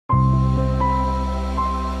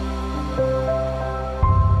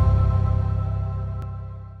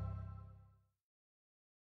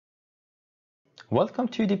Welcome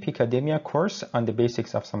to the Peacademia course on the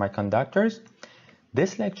basics of semiconductors.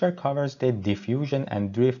 This lecture covers the diffusion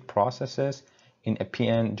and drift processes in a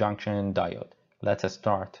PN junction diode. Let's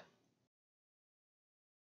start.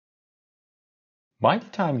 By the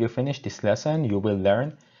time you finish this lesson, you will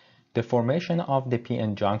learn the formation of the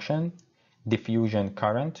PN junction, diffusion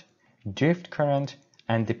current, drift current,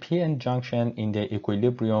 and the PN junction in the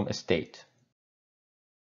equilibrium state.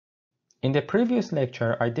 In the previous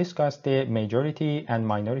lecture, I discussed the majority and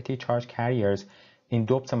minority charge carriers in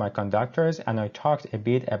doped semiconductors, and I talked a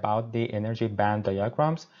bit about the energy band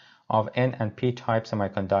diagrams of N and P type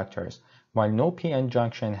semiconductors, while no PN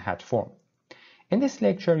junction had formed. In this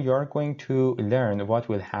lecture, you are going to learn what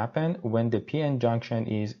will happen when the PN junction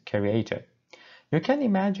is created. You can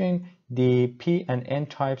imagine the P and N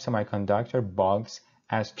type semiconductor bulbs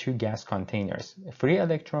as two gas containers. Free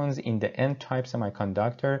electrons in the N type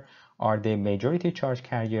semiconductor are the majority charge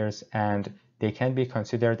carriers, and they can be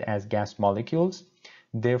considered as gas molecules.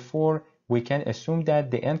 Therefore, we can assume that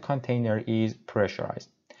the N container is pressurized.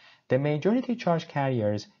 The majority charge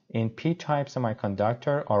carriers in P-type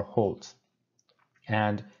semiconductor are holes,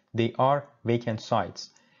 and they are vacant sites.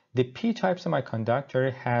 The P-type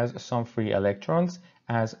semiconductor has some free electrons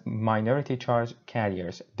as minority charge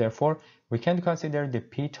carriers. Therefore, we can consider the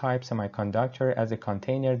P-type semiconductor as a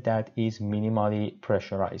container that is minimally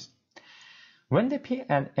pressurized. When the P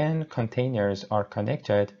and N containers are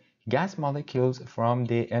connected, gas molecules from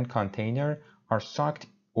the N container are sucked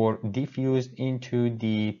or diffused into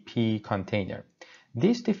the P container.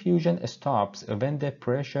 This diffusion stops when the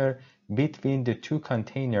pressure between the two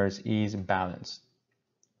containers is balanced.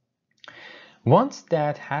 Once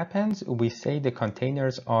that happens, we say the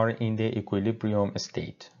containers are in the equilibrium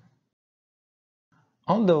state.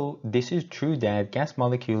 Although this is true that gas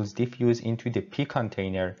molecules diffuse into the P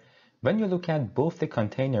container, when you look at both the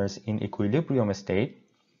containers in equilibrium state,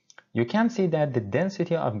 you can see that the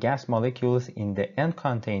density of gas molecules in the N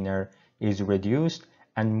container is reduced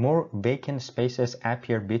and more vacant spaces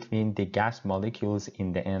appear between the gas molecules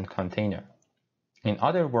in the N container. In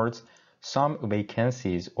other words, some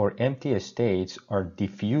vacancies or empty states are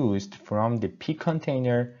diffused from the P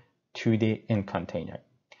container to the N container.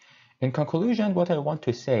 In conclusion, what I want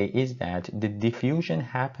to say is that the diffusion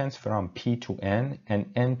happens from P to N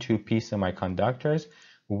and N to P semiconductors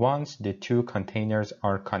once the two containers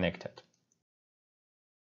are connected.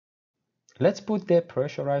 Let's put the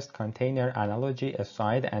pressurized container analogy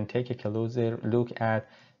aside and take a closer look at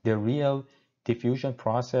the real diffusion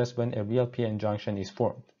process when a real PN junction is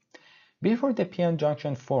formed. Before the PN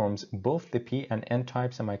junction forms, both the P and N type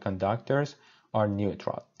semiconductors are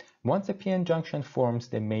neutral. Once the PN junction forms,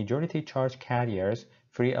 the majority charge carriers,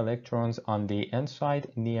 free electrons on the N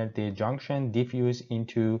side near the junction, diffuse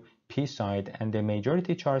into P side, and the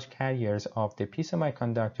majority charge carriers of the P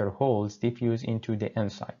semiconductor holes diffuse into the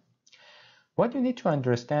N side. What you need to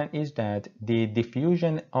understand is that the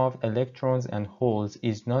diffusion of electrons and holes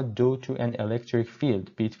is not due to an electric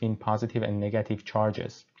field between positive and negative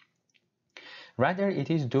charges. Rather,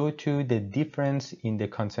 it is due to the difference in the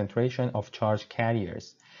concentration of charge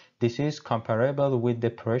carriers. This is comparable with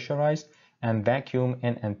the pressurized and vacuum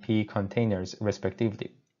N and P containers,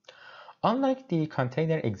 respectively. Unlike the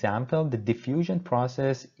container example, the diffusion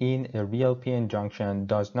process in a real PN junction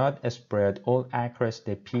does not spread all across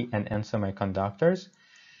the P and N semiconductors,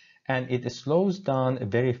 and it slows down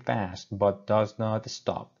very fast but does not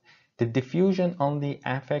stop. The diffusion only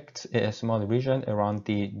affects a small region around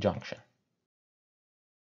the junction.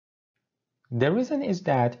 The reason is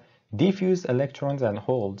that diffused electrons and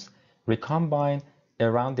holes recombine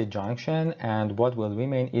around the junction, and what will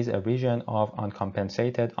remain is a region of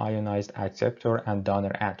uncompensated ionized acceptor and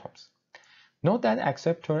donor atoms. Note that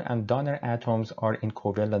acceptor and donor atoms are in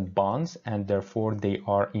covalent bonds and therefore they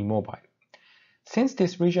are immobile. Since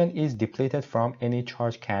this region is depleted from any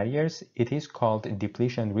charge carriers, it is called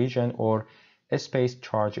depletion region or a space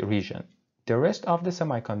charge region. The rest of the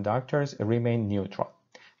semiconductors remain neutral.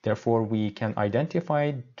 Therefore, we can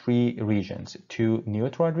identify three regions, two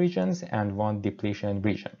neutral regions and one depletion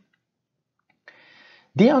region.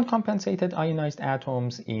 The uncompensated ionized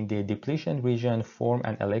atoms in the depletion region form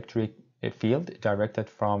an electric field directed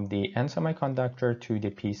from the N semiconductor to the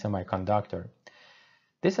P semiconductor.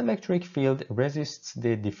 This electric field resists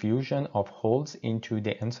the diffusion of holes into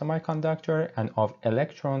the N semiconductor and of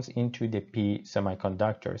electrons into the P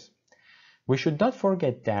semiconductors. We should not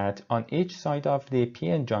forget that on each side of the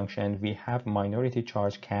PN junction, we have minority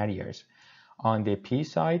charge carriers. On the P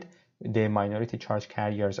side, the minority charge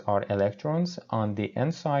carriers are electrons. On the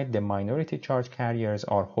N side, the minority charge carriers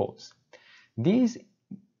are holes. These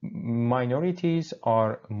minorities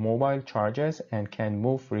are mobile charges and can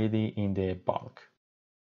move freely in the bulk.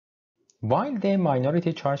 While the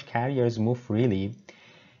minority charge carriers move freely,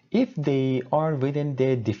 if they are within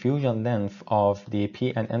the diffusion length of the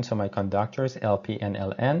P and N semiconductors, LP and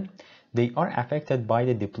LN, they are affected by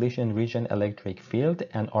the depletion region electric field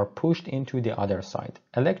and are pushed into the other side.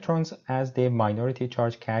 Electrons as the minority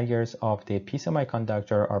charge carriers of the P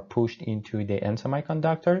semiconductor are pushed into the N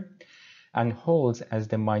semiconductor, and holes as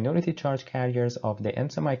the minority charge carriers of the N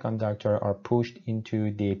semiconductor are pushed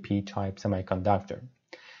into the P-type semiconductor.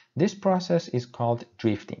 This process is called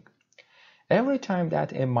drifting. Every time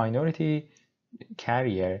that a minority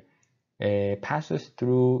carrier passes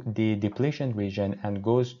through the depletion region and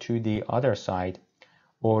goes to the other side,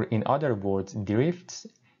 or in other words, drifts,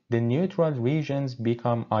 the neutral regions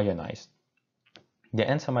become ionized. The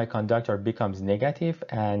N semiconductor becomes negative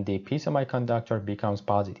and the P semiconductor becomes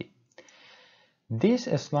positive. This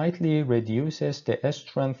slightly reduces the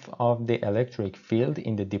strength of the electric field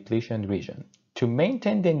in the depletion region. To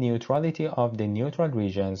maintain the neutrality of the neutral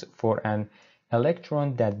regions for an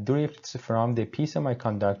electron that drifts from the P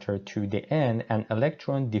semiconductor to the N, an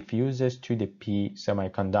electron diffuses to the P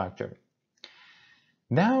semiconductor.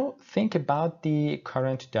 Now think about the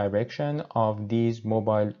current direction of these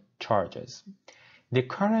mobile charges. The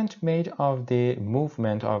current made of the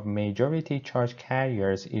movement of majority charge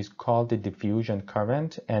carriers is called the diffusion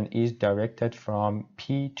current and is directed from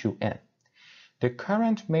P to N. The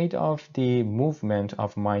current made of the movement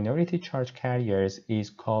of minority charge carriers is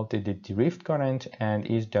called the drift current and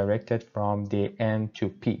is directed from the N to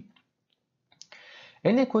P.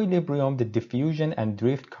 In equilibrium, the diffusion and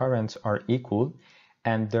drift currents are equal,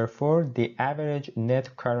 and therefore the average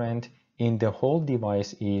net current in the whole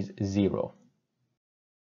device is 0.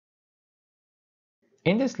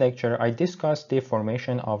 In this lecture, I discussed the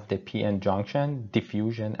formation of the PN junction,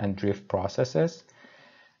 diffusion and drift processes,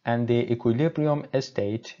 and the equilibrium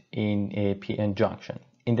state in a PN junction.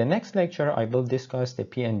 In the next lecture, I will discuss the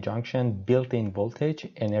PN junction built-in voltage,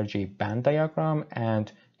 energy band diagram,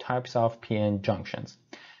 and types of PN junctions.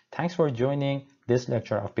 Thanks for joining this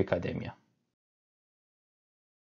lecture of Peacademia.